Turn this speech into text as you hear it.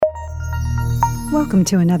Welcome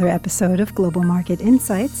to another episode of Global Market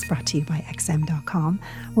Insights, brought to you by XM.com,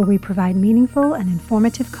 where we provide meaningful and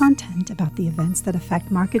informative content about the events that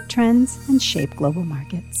affect market trends and shape global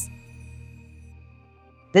markets.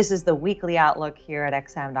 This is the weekly outlook here at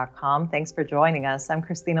XM.com. Thanks for joining us. I'm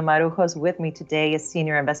Christina Marujos. With me today is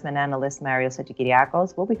Senior Investment Analyst Marios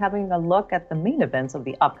Hadjikyriacos. We'll be having a look at the main events of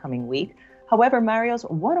the upcoming week. However, Marios,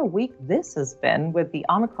 what a week this has been, with the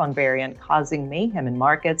Omicron variant causing mayhem in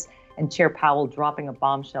markets and Chair Powell dropping a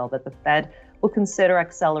bombshell that the Fed will consider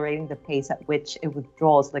accelerating the pace at which it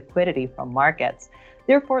withdraws liquidity from markets.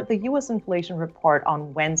 Therefore, the U.S. inflation report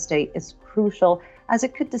on Wednesday is crucial, as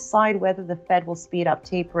it could decide whether the Fed will speed up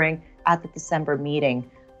tapering at the December meeting.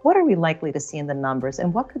 What are we likely to see in the numbers,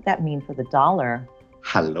 and what could that mean for the dollar?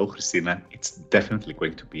 Hello, Christina. It's definitely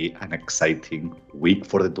going to be an exciting week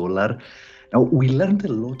for the dollar. Now, we learned a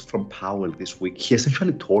lot from Powell this week. He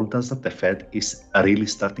essentially told us that the Fed is really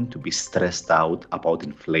starting to be stressed out about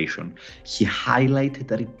inflation. He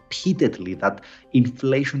highlighted repeatedly that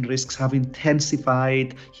inflation risks have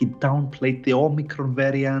intensified. He downplayed the Omicron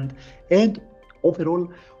variant. And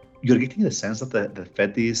overall, you're getting the sense that the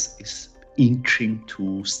Fed is inching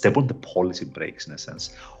to step on the policy brakes, in a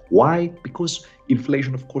sense. Why? Because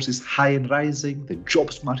inflation, of course, is high and rising. The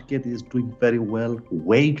jobs market is doing very well.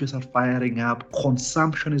 Wages are firing up.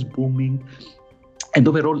 Consumption is booming. And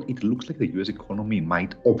overall, it looks like the U.S. economy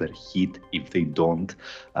might overheat if they don't,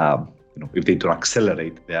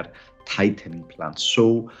 accelerate their tightening plans.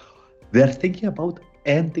 So they're thinking about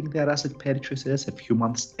ending their asset purchases a few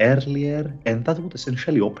months earlier, and that would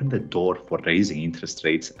essentially open the door for raising interest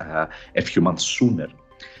rates a few months sooner.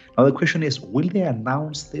 Now, the question is, will they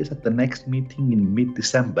announce this at the next meeting in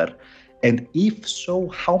mid-December? And if so,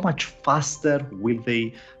 how much faster will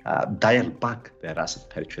they dial back their asset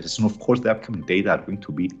purchases? And of course, the upcoming data are going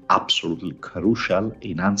to be absolutely crucial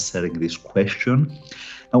in answering this question.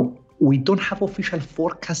 Now, we don't have official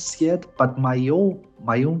forecasts yet, but my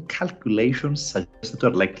own calculations suggest that we're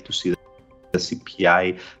likely to see the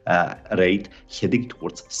CPI rate heading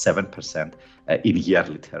towards 7% in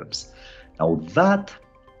yearly terms. Now, that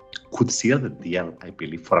could seal the deal, I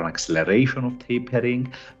believe, for an acceleration of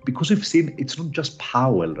tapering, because we've seen it's not just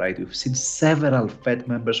Powell, right? We've seen several Fed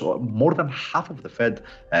members, or more than half of the Fed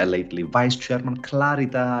lately, Vice Chairman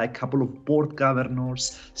Clarida, a couple of board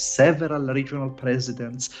governors, several regional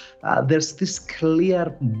presidents. There's this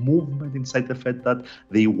clear movement inside the Fed that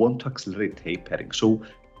they want to accelerate tapering. So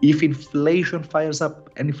if inflation fires up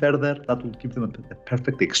any further, that will give them a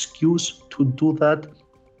perfect excuse to do that.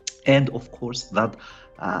 And of course, that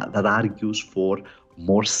argues for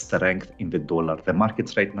more strength in the dollar. The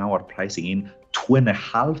markets right now are pricing in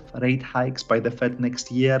 2.5 rate hikes by the Fed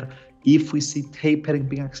next year. If we see tapering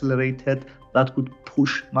being accelerated, that would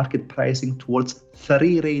push market pricing towards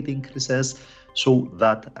 3 rate increases. So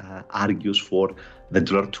that argues for the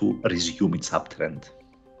dollar to resume its uptrend.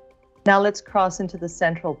 Now let's cross into the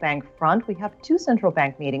central bank front. We have 2 central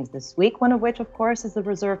bank meetings this week, one of which, of course, is the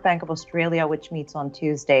Reserve Bank of Australia, which meets on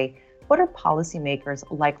Tuesday. What are policymakers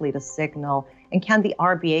likely to signal? And can the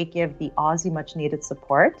RBA give the Aussie much needed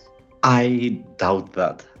support? I doubt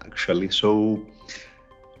that, actually. So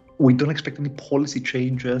we don't expect any policy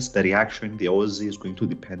changes. The reaction in the Aussie is going to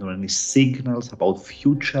depend on any signals about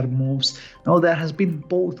future moves. Now, there has been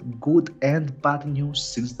both good and bad news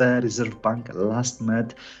since the Reserve Bank last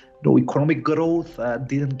met. Economic growth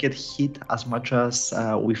didn't get hit as much as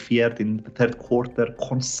we feared in the third quarter.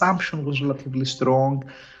 Consumption was relatively strong.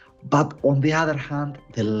 But on the other hand,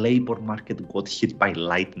 the labor market got hit by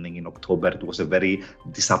lightning in October. It was a very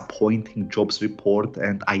disappointing jobs report,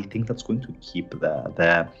 and I think that's going to keep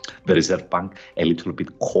the Reserve Bank a little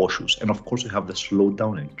bit cautious. And of course, we have the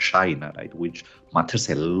slowdown in China, right, which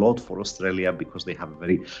matters a lot for Australia because they have a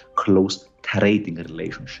very close trading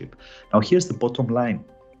relationship. Now, here's the bottom line.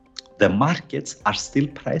 The markets are still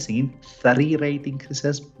pricing in 3 rate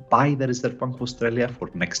increases by the Reserve Bank of Australia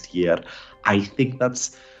for next year. I think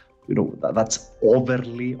that's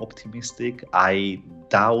overly optimistic. I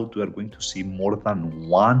doubt we're going to see more than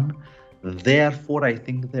 1. Therefore, I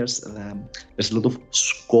think there's a lot of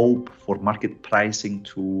scope for market pricing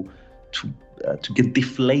to get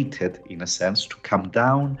deflated, in a sense, to come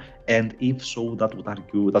down. And if so, that would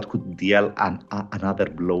argue that could deal another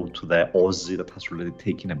blow to the Aussie that has already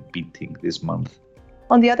taken a beating this month.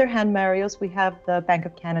 On the other hand, Marios, we have the Bank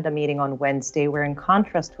of Canada meeting on Wednesday, where in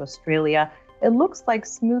contrast to Australia, it looks like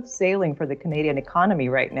smooth sailing for the Canadian economy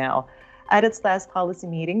right now. At its last policy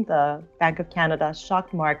meeting, the Bank of Canada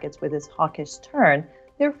shocked markets with its hawkish turn.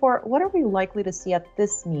 Therefore, what are we likely to see at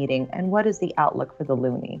this meeting, and what is the outlook for the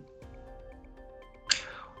loonie?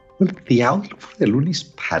 Well, the outlook for the loonie is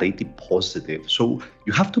pretty positive. So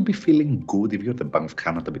you have to be feeling good if you're the Bank of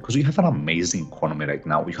Canada because you have an amazing economy right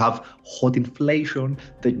now. You have hot inflation.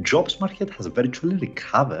 The jobs market has virtually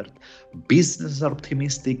recovered. Businesses are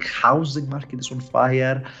optimistic. Housing market is on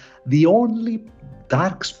fire. The only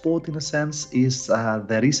dark spot, in a sense, is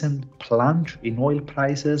the recent plunge in oil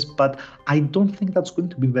prices. But I don't think that's going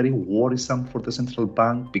to be very worrisome for the central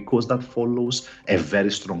bank because that follows a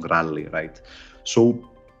very strong rally, right? So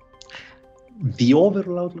the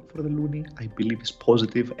overall outlook for the loonie, I believe, is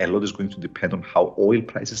positive. A lot is going to depend on how oil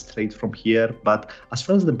prices trade from here. But as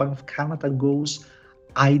far as the Bank of Canada goes,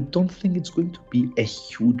 I don't think it's going to be a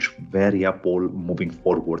huge variable moving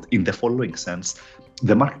forward in the following sense.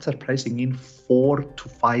 The markets are pricing in 4 to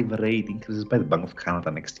 5 rate increases by the Bank of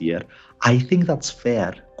Canada next year. I think that's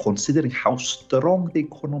fair, considering how strong the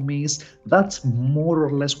economy is. That's more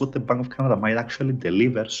or less what the Bank of Canada might actually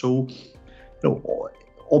deliver. So,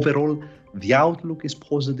 overall, the outlook is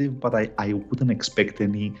positive, but I wouldn't expect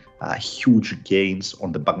any huge gains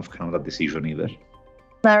on the Bank of Canada decision either.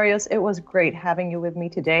 Marios, it was great having you with me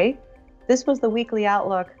today. This was the Weekly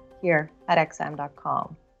Outlook here at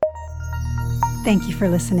XM.com. Thank you for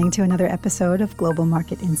listening to another episode of Global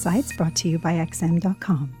Market Insights brought to you by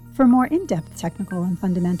XM.com. For more in-depth technical and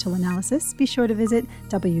fundamental analysis, be sure to visit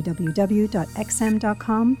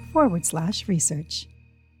www.xm.com/research.